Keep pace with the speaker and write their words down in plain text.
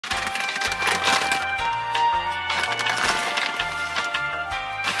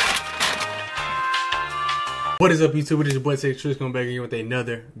What is up, YouTube? It is your boy TexasChris coming back again with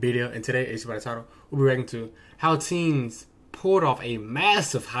another video. And today, as you by the title, we'll be reacting to how teens pulled off a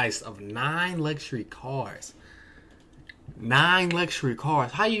massive heist of 9 luxury cars. 9 luxury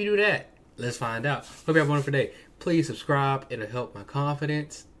cars. How you do that? Let's find out. Hope you have a wonderful day. Please subscribe. It'll help my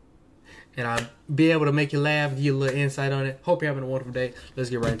confidence. And I'll be able to make you laugh, give you a little insight on it. Hope you're having a wonderful day.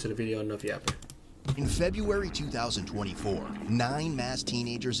 Let's get right into the video. Enough yapping. In February 2024, 9 masked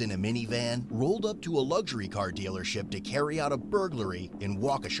teenagers in a minivan rolled up to a luxury car dealership to carry out a burglary in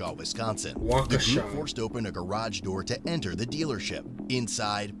Waukesha, Wisconsin. The group forced open a garage door to enter the dealership.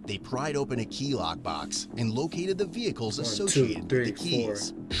 Inside, they pried open a key lock box and located the vehicles associated with the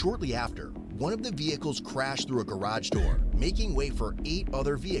keys. Shortly after, one of the vehicles crashed through a garage door, making way for 8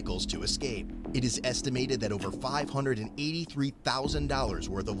 other vehicles to escape. It is estimated that over $583,000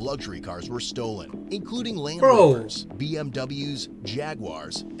 worth of luxury cars were stolen, including Land Rovers, BMWs,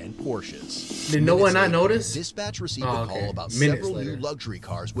 Jaguars, and Porsches. Did no one not notice? Dispatch received a call about several new luxury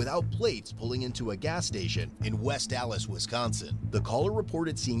cars without plates pulling into a gas station in West Allis, Wisconsin. The caller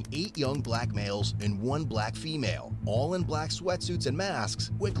reported seeing 8 young black males and 1 black female, all in black sweatsuits and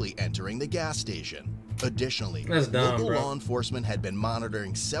masks, quickly entering the gas station. Additionally, local law enforcement had been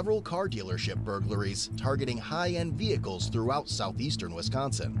monitoring several car dealership burglaries targeting high-end vehicles throughout southeastern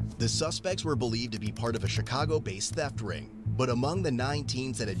Wisconsin. The suspects were believed to be part of a Chicago-based theft ring. But among the 9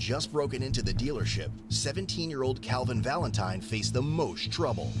 teens that had just broken into the dealership, 17-year-old Calvin Valentine faced the most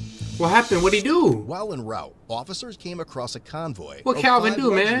trouble. What happened? What'd he do? While en route, officers came across a convoy of Calvin do,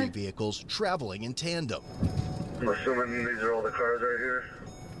 man? Vehicles traveling in tandem. I'm assuming these are all the cars right here.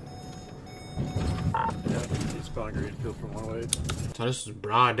 Yeah, it's probably green field from 108. So this is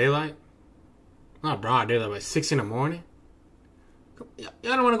broad daylight? Not broad daylight, but 6 in the morning? Y'all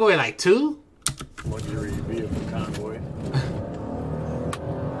don't want to go at like 2? Luxury vehicle convoy.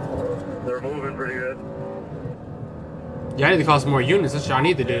 They're moving pretty good. Yeah, I need to call some more units. That's what y'all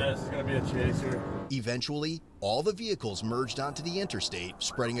need to do. Yeah, this is going to be a chaser. Eventually, all the vehicles merged onto the interstate,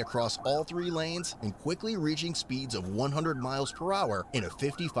 spreading across all 3 lanes and quickly reaching speeds of 100 miles per hour in a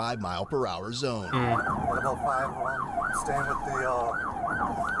 55-mile-per-hour zone. What about 5 staying with the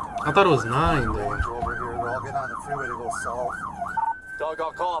I thought it was 9 though. over here. They're all getting on the freeway to go south. Doug,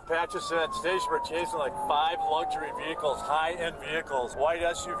 I'll call Apache at station. We're chasing like 5 luxury vehicles, high-end vehicles, white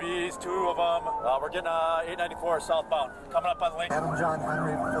SUVs, 2 of them. We're getting 894 southbound, coming up on Lincoln. Adam John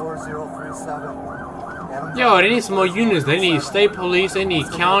Henry 4037. Yo, they need some more units. They need state police. They need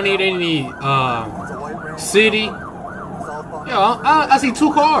county. They need city. Yo, I see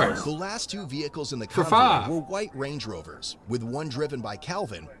 2 cars. The last 2 vehicles in the convoy were white Range Rovers, with one driven by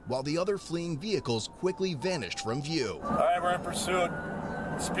Calvin, while the other fleeing vehicles quickly vanished from view. All right, we're in pursuit.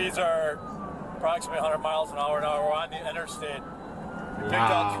 Speeds are approximately 100 miles an hour now. We're on the interstate. We picked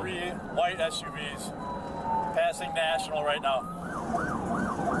out 3 white SUVs, passing National right now.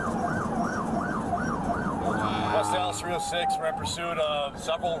 West Dallas 306, we're in pursuit of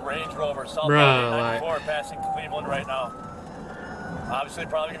several Range Rovers, southbound 94, passing Cleveland right now. Obviously,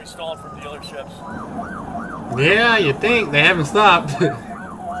 probably going to be stolen from dealerships. Yeah, you think. They haven't stopped. Speeds are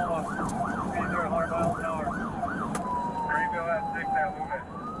 100 miles an hour. Greenville at 6 at movement.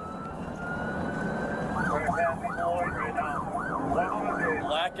 We're passing Lloyd right now.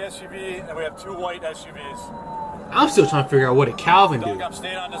 Black SUV, and we have 2 white SUVs. I'm still trying to figure out what a Calvin do. I'm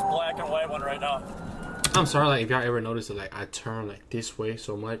staying on this black and white one right now. I'm sorry, like, if y'all ever notice that, like, I turn, like, this way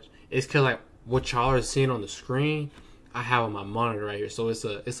so much. It's because, like, what y'all are seeing on the screen, I have on my monitor right here. So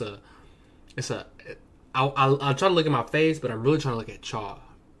I'll try to look at my face, but I'm really trying to look at y'all.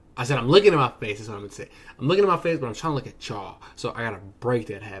 I said I'm looking at my face, that's what I'm going to say. I'm looking at my face, but I'm trying to look at y'all. So I got to break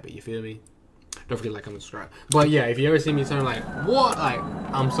that habit, you feel me? Don't forget to like, comment, subscribe. But, yeah, if you ever see me turn, like, what? Like,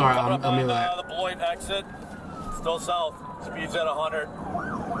 I'm sorry, I mean, like... the Beloit exit, still south, speeds at 100.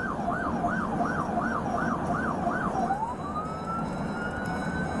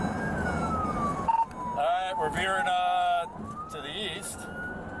 We're veering to the east.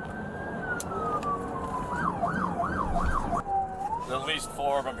 There's at least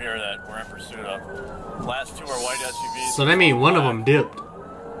 4 of them here that we're in pursuit of. Last 2 are white SUVs. So that means one of them dipped.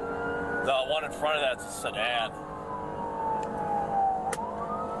 The one in front of that's a sedan.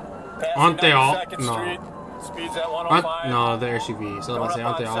 Aren't they all? No. Street, speeds at 105. No, they're SUVs. So I'm gonna say,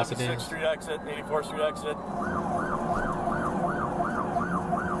 aren't they all sedans? 76th Street exit, 84th Street exit.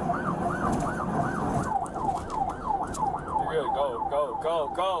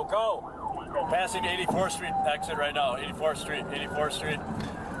 Go. Passing 84th Street exit right now. 84th Street.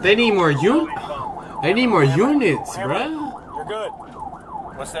 They need more units. They need more units, bro. You're good.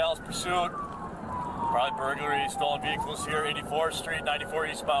 West Dallas pursuit. Probably burglary, stolen vehicles here. 84th Street, 94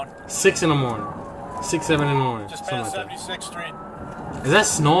 eastbound. 6 in the morning. 6, 7 in the morning. Just something past like that. 76th Street. Is that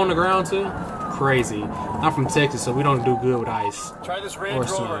snow on the ground too? Crazy. I'm from Texas, so we don't do good with ice. Try this Range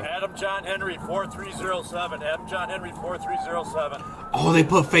Rover. Adam John Henry 4307. Adam John Henry 4307. Oh, they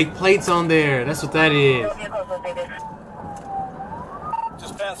put fake plates on there. That's what that is.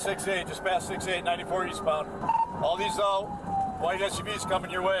 Just past 6-8. Just past 6-8. 94 eastbound. All these white SUVs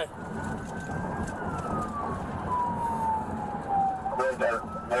coming your way.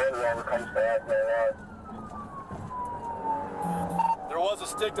 There was a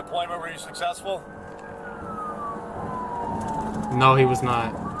stick deployment. Were you successful? No, he was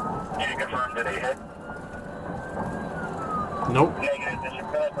not. Can you confirm that he hit? Nope.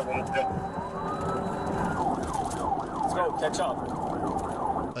 Let's go. Catch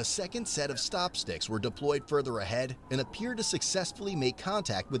up. A second set of stop sticks were deployed further ahead and appeared to successfully make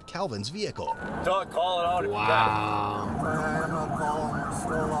contact with Calvin's vehicle. Doug, call it out if you got Wow. I'm gonna call him.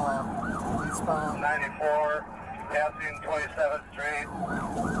 We're still eastbound. 94, passing 27th Street.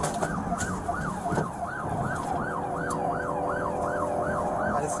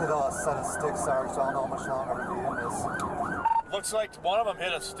 I just hit a set of sticks, Sarge, so I don't know how much longer the VM is. it. Looks like one of them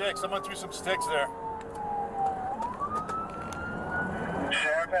hit a stick. Someone threw some sticks there.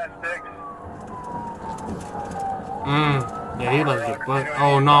 Sheriff has sticks. Yeah, he loves it. But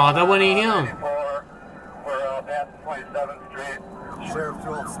oh no, that wasn't him. 94, we're passing 27th Street. Sheriff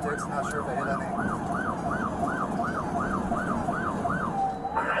threw out sticks, not sure if I hit any.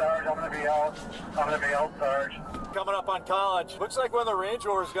 Sarge, I'm gonna be out, Sarge. Coming up on College. Looks like one of the Range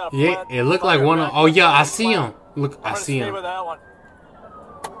Rovers got a Yeah, flat it looked like tire one back of. Oh yeah, I flat. see him. Look, I'm I gonna see stay him. with that one.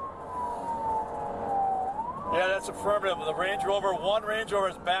 Yeah, that's affirmative. The Range Rover, one Range Rover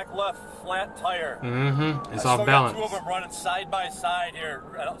is back left flat tire. It's I off still balance. got two of them running side by side here.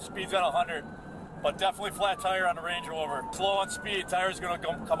 Speed's at 100, but definitely flat tire on the Range Rover. Slow on speed, tire's gonna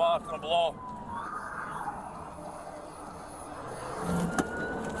come off, gonna blow.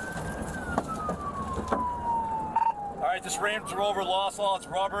 All right, this Range Rover lost all its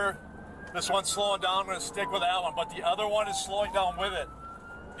rubber. This one's slowing down. I'm gonna stick with that one, but the other one is slowing down with it.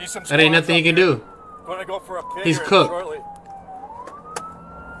 Needs some That ain't nothing he can do. Gonna go for a pit He's here cooked. shortly.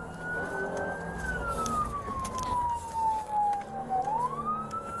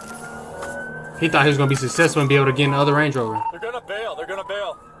 He thought he was gonna be successful and be able to get in the other Range Rover. They're gonna bail. They're gonna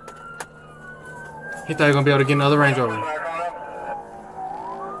bail. He thought he was gonna be able to get in the other Range Rover.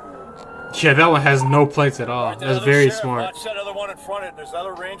 Yeah, that one has no plates at all. Right, the That's other very sheriff, smart. Watch that other one in front of it. There's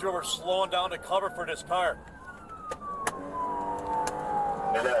another Range Rover slowing down to cover for this car.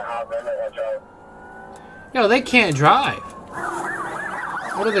 They're gonna hop in there, watch out. Yo, they can't drive.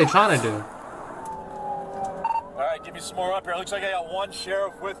 What are they trying to do? All right, give me some more up here. Looks like I got one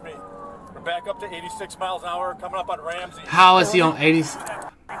sheriff with me. We're back up to 86 miles an hour, coming up on Ramsey. How is he on 80?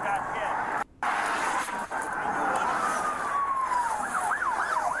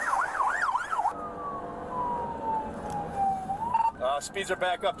 Speeds are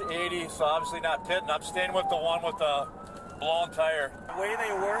back up to 80, so obviously not pitting. I'm staying with the one with the blown tire. The way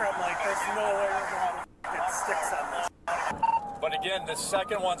they were, I'm like, there's no way we're going to get sticks on this. But again, the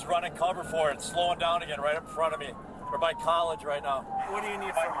second one's running cover for it, slowing down again right up in front of me. We're by College right now. What do you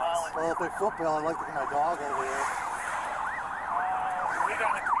need from us? Well, if they football, I'd like to get my dog over here. We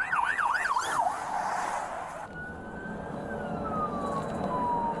got it.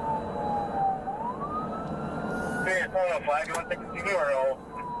 Hey, it's on a flag. You want to take a TV or no?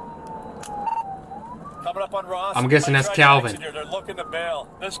 Coming up on Ross. I'm guessing that's Calvin. Here. They're looking to bail.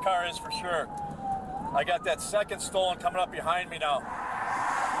 This car is for sure. I got that second stolen coming up behind me now.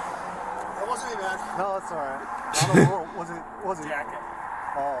 That wasn't even bad. No, that's all right. I don't know, was it jacket?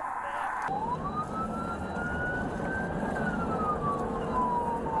 Oh.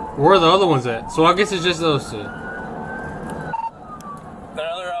 Where are the other ones at? So I guess it's just those two. That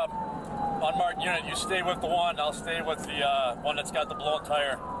other unmarked unit, you stay with the one. I'll stay with the one that's got the blown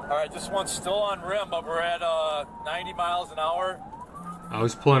tire. All right, this one's still on rim, but we're at 90 miles an hour. I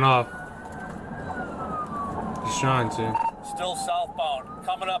was pulling off. He's trying to. Still southbound.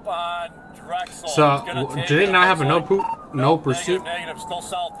 Coming up on Drexel. So, do they not have a no pursuit? Negative. Still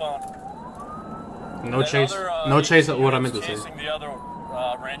southbound. No That chase. other, No chase. unit What I meant is to say. chasing the other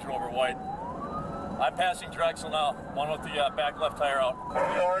Range Rover white. I'm passing Drexel now. One with the back left tire out.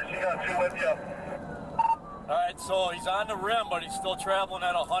 Sarge, you got two with you. All right, so he's on the rim, but he's still traveling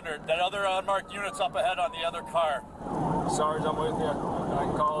at 100. That other unmarked unit's up ahead on the other car. Sarge, I'm with you. I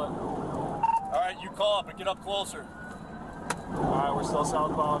can call it. All right, you call up and get up closer. All right, we're still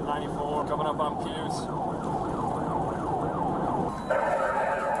southbound 94, coming up on Pews.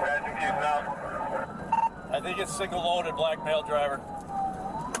 Passing Hughes now. I think it's single loaded, black male driver.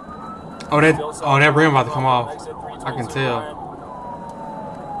 that rim about to come off. I can tell.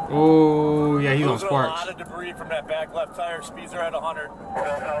 Oh, yeah, he's on sparks. A lot of debris from that back left tire. Speeds are at 100. Coming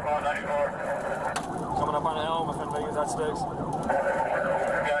up on the Elm, if anybody gets that sticks.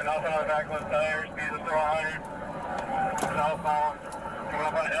 Got nothing on the back left tire. Speeds are still 100. Southbound. Coming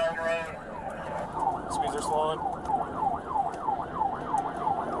up on Elm Road. Speeds are slowing.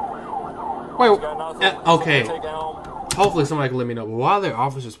 Wait, okay. Hopefully somebody can let me know. But why are there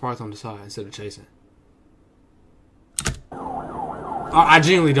officers parked on the side instead of chasing? I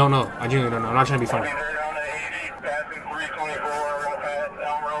genuinely don't know. I'm not trying to be funny.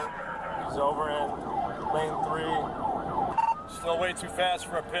 He's over in lane 3. Still way too fast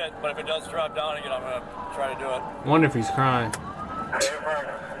for a pit, but if it does drop down again, I'm going to try to do it. Wonder if he's crying.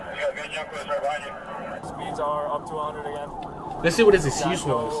 Speeds are up to 100 again. Let's see what his excuse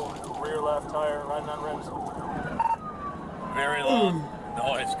was. Rear left tire, riding on rims. Very low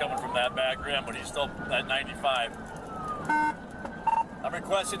noise coming from that back rim, but he's still at 95. I'm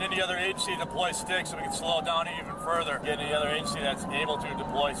requesting any other agency to deploy sticks so we can slow it down even further. Get any other agency that's able to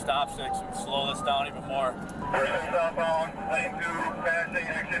deploy stop sticks so we can slow this down even more.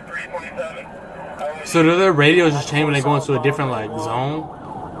 So do their radios just change when they go into a different like zone?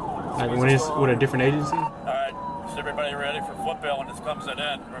 Like when it's with a different agency? Alright, is everybody ready for football when this comes to an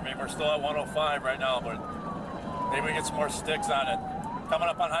end? I mean, we're still at 105 right now, but maybe we get some more sticks on it. Coming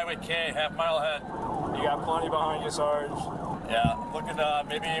up on Highway K, half mile ahead. You got plenty behind you, Sarge. Yeah, looking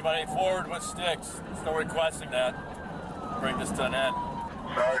maybe anybody forward with sticks. Still requesting that. Bring this to an end.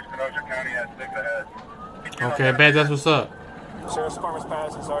 Sarge, Kenosha County has sticks ahead. Okay, I bet that's what's up. Sheriff's Department's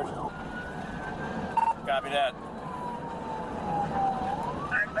passing, Sergeant. Copy that.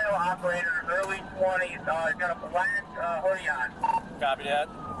 Male operator, early 20s, got a black hoodie on. Copy that.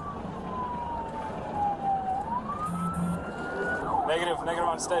 Negative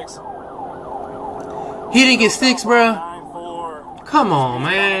on sticks. He didn't get sticks, bro. 9-4. Come on,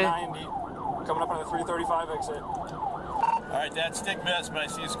 man. 90. Coming up on the 335 exit. Alright, that stick missed, but I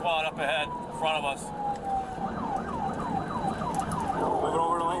see a squad up ahead in front of us. Moving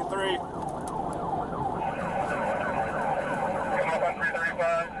over to lane 3. Coming up on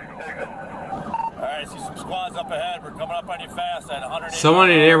 335. Alright, see some squads up ahead. We're coming up on you fast at 180. Someone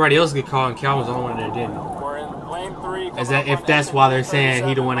did everybody else get caught and Calvin's the only one that didn't. We're in lane 3. Is that if that's why they're saying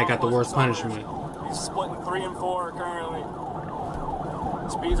he the one that got the worst punishment? He's splitting 3 and 4 currently.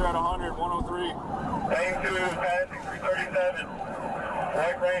 Speeds are at 100, 103. Lane 2, passing 337.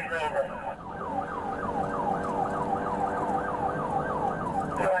 White Range Rover.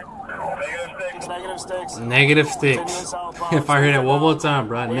 Negative sticks. Negative sticks. If I hear that one more time,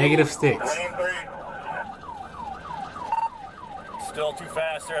 bro. Negative sticks. Lane 3. Still too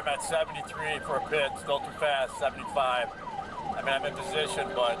fast there. I'm at 73 for a pit. Still too fast. 75. I mean, I'm in position,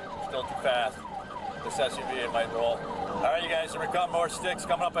 but still too fast. This SUV, it might roll. All right, you guys, here we come. More sticks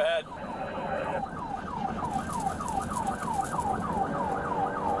coming up ahead.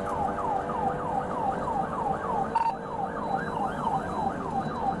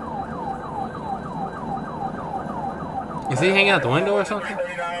 Is he hanging out the window or something?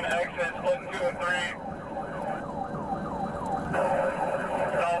 39 exit, split 2 and 3.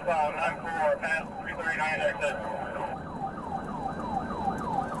 Southbound 94, past 339 exit.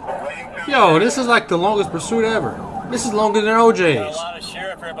 Yo, this is like the longest pursuit ever. This is longer than Got a OJ's. lot of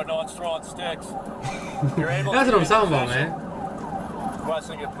sheriff here, but no one's throwing sticks. You're able That's to what I'm talking about, man.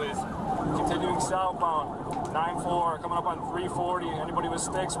 Requesting it, please. Continuing southbound. 9-4, coming up on 340. Anybody with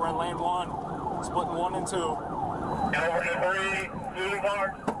sticks, we're in lane 1. Splitting 1 and 2. And over to 3, losing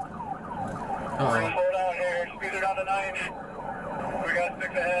hard. Slow down here, speed it down to 90. We got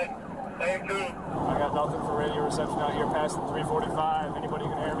 6 ahead. Lane 2. I got nothing for radio reception out here past the 345. Anybody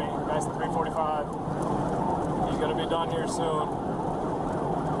can hear me past the 345. He's going to be done here soon.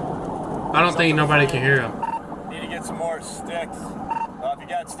 I don't think nobody can hear him. Need to get some more sticks. If you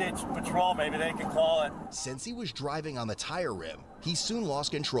got state patrol, maybe they can call it. Since he was driving on the tire rim, he soon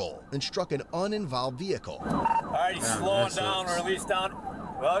lost control and struck an uninvolved vehicle. All right, he's slowing down, or at least down.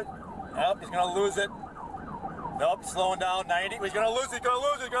 Well, nope, he's going to lose it. Nope, slowing down 90. He's going to lose it, he's going to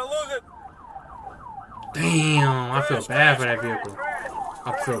lose it, he's going to lose it. Damn, I feel bad for that vehicle.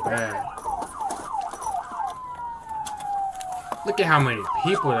 I feel bad. Look at how many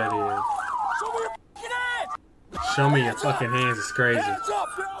people that is. Show me your fucking hands. It's crazy.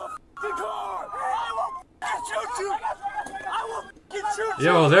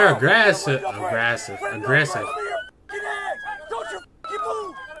 Yo, they're aggressive. Aggressive.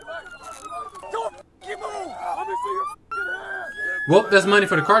 Well, that's money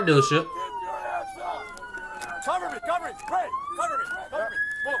for the car dealership. Cover me. Ray, cover me.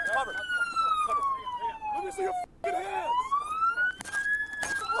 Move, cover. me see your f***ing hands!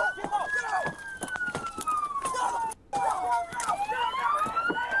 Get out! Get out!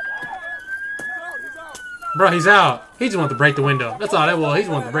 Bro, he's out. He just wanted to break the window. That's all that was. He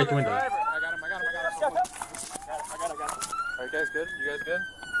just wanted to break the window. I got him. Are you guys good? You guys good?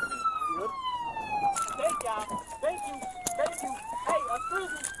 You good? Thank y'all. Thank you. Hey, excuse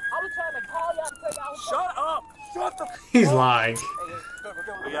me. I was trying to call y'all to tell y'all. Shut up! Shut the f***. He's lying.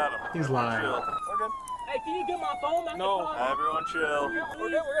 We got him. He's lying. We're good. Hey, can you get my phone out No. the car? Everyone chill. We're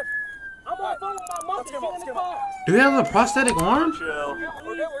good. I'm on the phone with my mother. She's in the car. Do he have a prosthetic arm? Chill.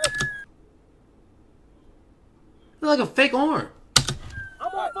 We're good. It's like a fake arm. I'm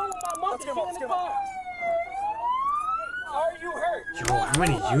on the phone with my mother. She's in the car. Are you hurt? Yo, how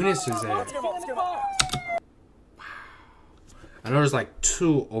many units is there? She's in the car. I know there's like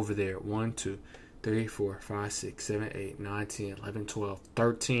 2 over there. 1, 2, 3, 4, 5, 6, 7, 8, 9, 10, 11, 12,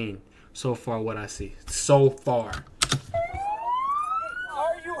 13. So far, what I see. So far. Are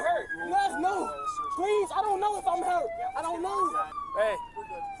you hurt? You guys know. Please, I don't know if I'm hurt. I don't know. Hey,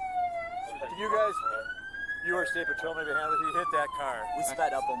 can you guys, you or State Patrol maybe handle it? He hit that car. We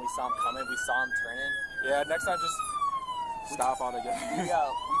sped up when we saw him coming. We saw him turning. Yeah, next time just stop on again. We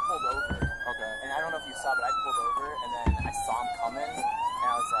pulled over. Okay. And I don't know if you saw, but I pulled over, and then I saw him coming, and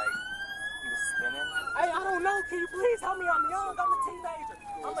I was like, he was spinning. Hey, I don't know. Can you please help me? I'm young. I'm a teenager.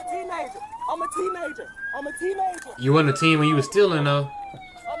 You wasn't a teen when you was stealing, though.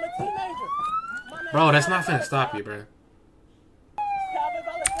 I'm a teenager. Bro, that's not finna stop you, bro. Calvin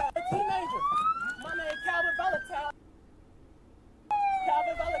Valatel. A teenager. My name Calvin Valatel.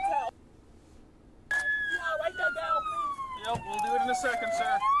 Calvin Valatel. Yeah, write that down, please. Yep, we'll do it in a second,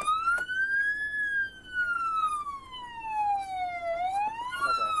 sir.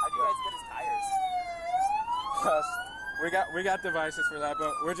 How'd you guys get his tires? We got devices for that,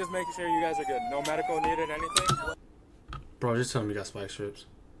 but we're just making sure you guys are good. No medical needed, anything? Bro, just tell me you got spike strips.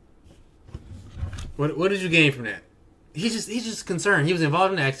 What did you gain from that? He's just concerned. He was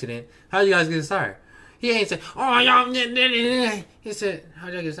involved in the accident. How did you guys get his tire? He ain't said, oh, y'all. He said, how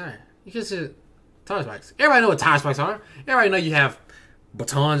did y'all get his tire? He just said, tire spikes. Everybody know what tire spikes are. Everybody know you have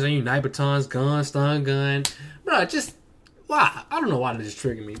batons on you, night batons, gun, stun gun. Bro, just, why? I don't know why they just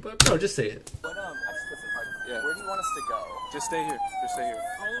trigger me, but bro, just say it. But, where do you want us to go? Just stay here.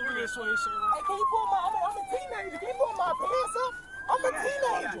 All over this way, sir. Hey, can you pull my, I'm a teenager. Can you pull my pants up? I'm a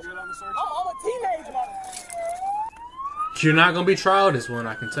teenager. I'm a teenager. You're not going to be trial this one,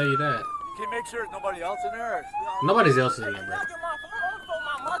 I can tell you that. You can make sure there's nobody else in there. Nobody's else in there, bro.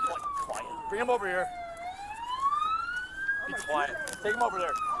 Quiet. Bring him over here. Be quiet. Take him over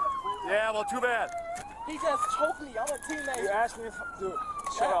there. Yeah, well, too bad. He just choked me. I'm a teenager. You asked me if... Dude,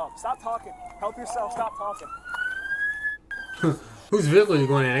 shut up. Stop talking. Help yourself. Stop talking. Whose vehicle are you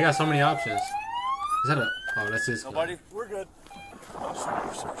going in? They got so many options. Is that a... Oh, that's his. Nobody? We're good. I'll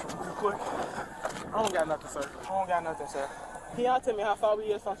search real quick. I don't got nothing, sir. Can y'all tell me how far we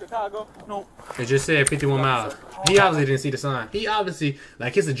is from Chicago? Nope. It just said 51 miles. He obviously didn't see the sign. He obviously,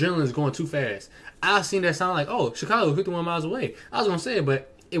 like, his adrenaline is going too fast. I seen that sign like, oh, Chicago 51 miles away. I was going to say it,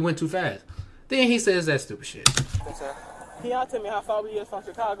 but it went too fast. Then he says that stupid shit. Yes, sir. Can y'all tell me how far we is from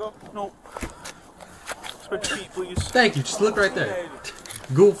Chicago? Nope. Switch feet, please. Thank you. Just look right there.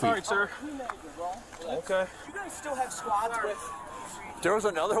 Goofy. All right, sir. Okay. You guys still have squads with... There was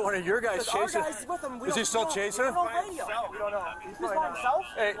another one of your guys chasing. Is he still chasing? We don't know. He's by himself?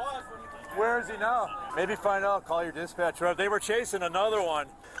 Hey, where is he now? Maybe find out. Call your dispatcher. They were chasing another one.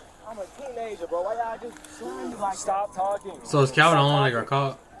 I'm a teenager, bro. Why y'all just shooting me like Stop talking. So is Calvin the only one that got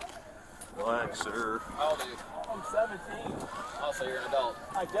caught? Relax, sir. How old are you? I'm 17. Oh, so you're an adult.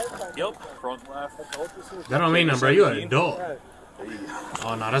 I guess. Yep. Front left. That don't mean nothing, bro. You an adult.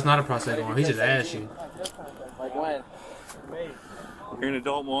 Oh, no, that's not a prosthetic one. He just asked you. Like when? You're an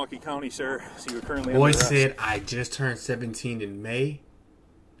adult in Milwaukee County, sir. So you're currently Boy under arrest. said, I just turned 17 in May.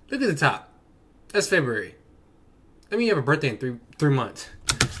 Look at the top. That's February. I mean, you have a birthday in three months.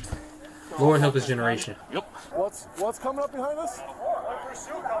 Lord help this generation. Yep. What's coming up behind us?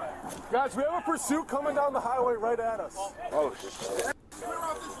 Guys, we have a pursuit coming down the highway right at us. Oh, Clear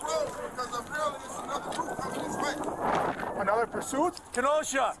out this road because apparently there's another group coming this way. Another pursuit?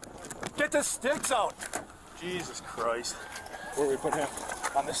 Kenosha, get the sticks out. Jesus Christ. Where we put him?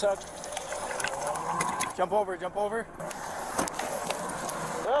 On this side? Jump over.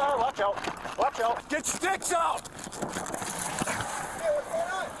 Watch out. Watch out. Get sticks out.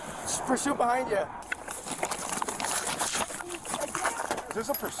 Pursuit behind you. Is this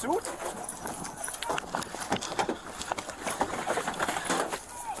a pursuit?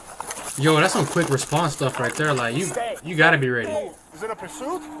 Yo, that's some quick response stuff right there. Like, you gotta be ready. Is it a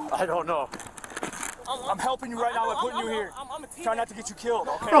pursuit? I don't know. I'm helping you right now by putting you here. Trying not to get you killed,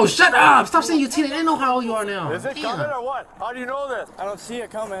 okay? Bro, shut up! Stop saying you teenage. They know how old you are now. Is it coming or what? How do you know this? I don't see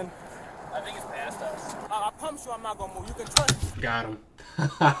it coming. I think it's past us. I promise you I'm not gonna move. You can trust me. Got him.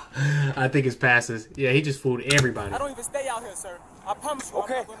 I think it's past us. Yeah, he just fooled everybody. I don't even stay out here, sir. I promise you I'm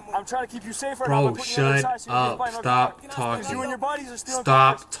not gonna move. I'm trying to keep you safe right now. Bro, shut up. Stop talking. You and your buddies are still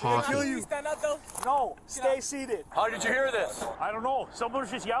Stop talking. Can you stand up though? No, stay seated. How did you hear this? I don't know. Someone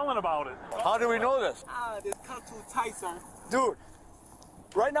was just yelling about it. How do we know this? This cut too tight, sir. Dude,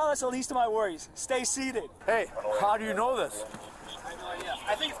 right now that's the least of my worries. Stay seated. Hey, how do you know this? I have no idea.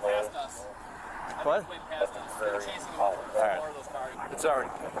 I think it's past us. What? Past us. They're chasing them over. All right. More of those cars. It's already.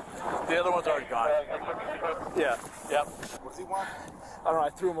 The other one's already gone. Yeah. Yep. What's he want? I don't know. I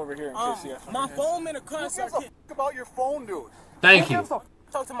threw him over here in case you. My phone in the car, sir. Who gives a f about your phone, dude? Thank you.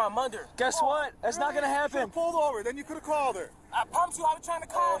 Talk to my mother. Guess what? That's not gonna happen. Pulled over, then you could have called her. I promise you I was trying to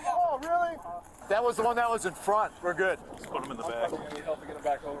call him. Oh, really? That was the one that was in front. We're good. Let's put him in the back. Need help to get him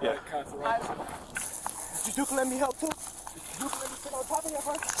back over. Yeah. Did you let me help too? You can let me sit on top of your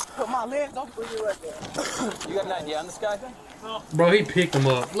first? Put my legs over you right there. You got an idea on this guy? Bro, he picked him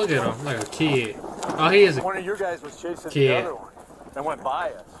up. Look at him, like a kid. Oh, he is a One of your guys was chasing kid. the other one and went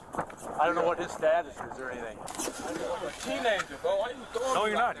by us. I don't know what his status is or anything. I'm a teenager, bro. Why you throwing No, me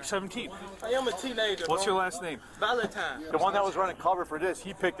you're like not. You're 17. that? I am a teenager, What's bro. your last name? Valentine. The one that was running cover for this,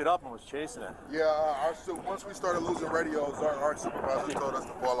 he picked it up and was chasing it. Yeah, once we started losing radios, our supervisor told us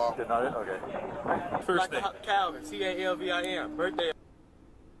to fall off. Did not it? Okay. First name. Calvin, Calvin. Birthday.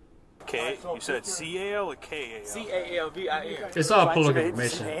 K. You said C-A-L or K-A-L? Calvin. It's all public Bunch of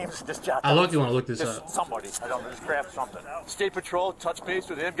information. agency names, just jot I down. look, you want to look this Just up. somebody. I don't know. Just grab something. State Patrol, touch base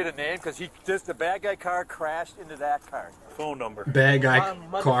with him, get a name, because the bad guy car crashed into that car. Phone number. Bad guy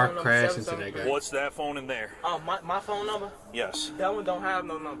My car phone number crashed into 773. that guy. What's that phone in there? My phone number? Yes. That one don't have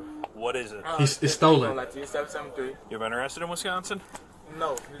no number. What is it? It's stolen. Like 773. You've been arrested in Wisconsin?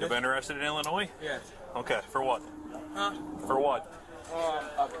 No. You've been arrested in Illinois? Yes. Okay. For what? Huh? For what?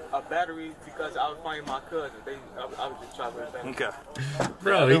 A battery because I was finding my cousin. I was just trying to Okay.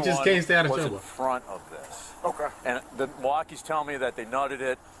 Bro, he just can't stay out of was trouble. in front of this. Okay. And the Milwaukee's telling me that they nutted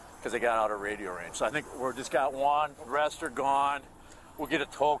it because they got out of radio range. So I think we're just got one. The rest are gone. We'll get a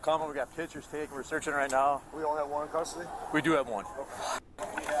tow coming. We got pictures taken. We're searching right now. We don't have one in custody? We do have one.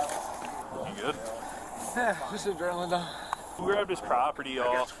 You good? Yeah, just adrenaline though. Who grabbed his property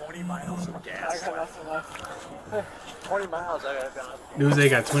off? 20 miles of gas. 20 miles. I got. Dudes, they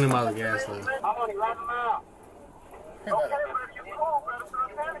got 20 miles of gas left. I'm gonna grab him out. Okay, but if you pull,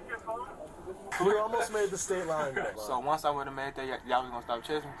 We almost made the state line. So once I would have made that, y'all was gonna stop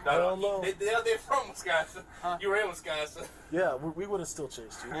chasing me? I don't know. They're from Wisconsin. Huh? You were in Wisconsin. Yeah, we would have still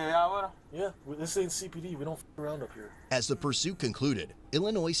chased you. Yeah, y'all would have? Yeah, this ain't CPD. We don't f around up here. As the pursuit concluded,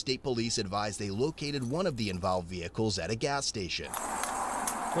 Illinois State Police advised they located one of the involved vehicles at a gas station.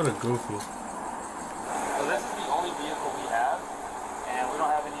 What a goofy. So this is the only vehicle we have, and we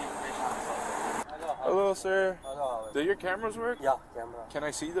don't have any information on the suspect. Hello, sir. Do your cameras work? Yeah, camera. Can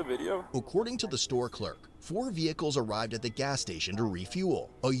I see the video? According to the store clerk, 4 vehicles arrived at the gas station to refuel.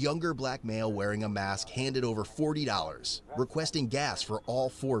 A younger black male wearing a mask handed over $40, requesting gas for all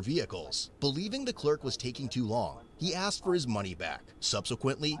 4 vehicles. Believing the clerk was taking too long, he asked for his money back.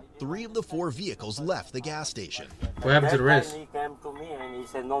 Subsequently, 3 of the 4 vehicles left the gas station. What happened to the rest? He came to me and he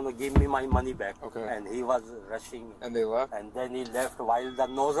said, no, give me my money back. Okay. And he was rushing. And they left? And then he left while the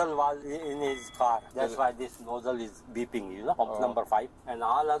nozzle was in his car. That's why this nozzle is beeping, you know, number 5. And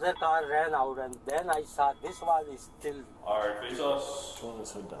all other car ran out, and then I saw this one is still... Alright, face us. Turn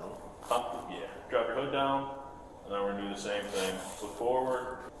this hood down. Up. Yeah. Drop your hood down. And then we're going to do the same thing. Look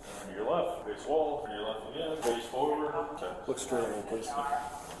forward. And to your left. Face wall. To your left again. Face forward. Okay. Look straight at me, please. A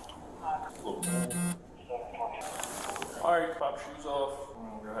little more. Alright, pop shoes off.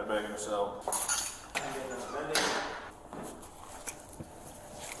 We're going to head back in the cell.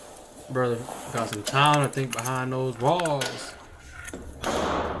 Brother, got some time to think behind those walls.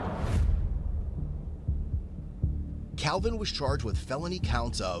 Calvin was charged with felony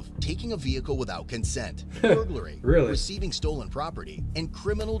counts of taking a vehicle without consent, burglary, Really? receiving stolen property, and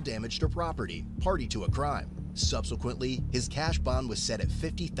criminal damage to property, party to a crime. Subsequently, his cash bond was set at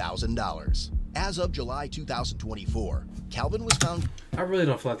 $50,000. As of July 2024, Calvin was found... I really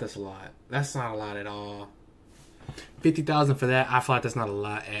don't feel like that's a lot. That's not a lot at all. 50,000 for that, I feel like that's not a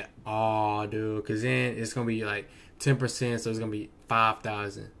lot at all, dude. Because then it's going to be like 10%, so it's going to be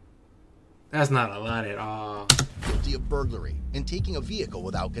 5,000. That's not a lot at all. Guilty of burglary and taking a vehicle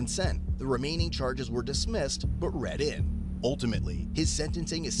without consent. The remaining charges were dismissed, but read in. Ultimately, his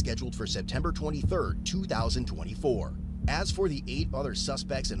sentencing is scheduled for September 23rd, 2024. As for the 8 other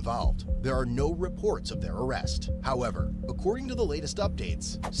suspects involved, there are no reports of their arrest. However, according to the latest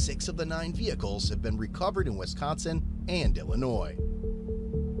updates, 6 of the 9 vehicles have been recovered in Wisconsin and Illinois.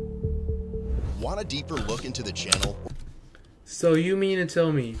 Want a deeper look into the channel? So you mean to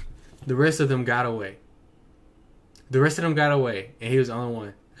tell me the rest of them got away? The rest of them got away, and he was the only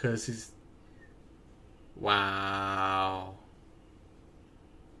one because he's... Wow.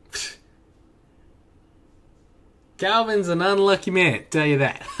 Calvin's an unlucky man, tell you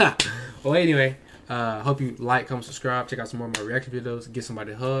that. Well, anyway, hope you like, comment, subscribe, check out some more of my reaction videos, give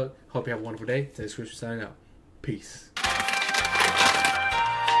somebody a hug. Hope you have a wonderful day. TexasChris signing out. Peace.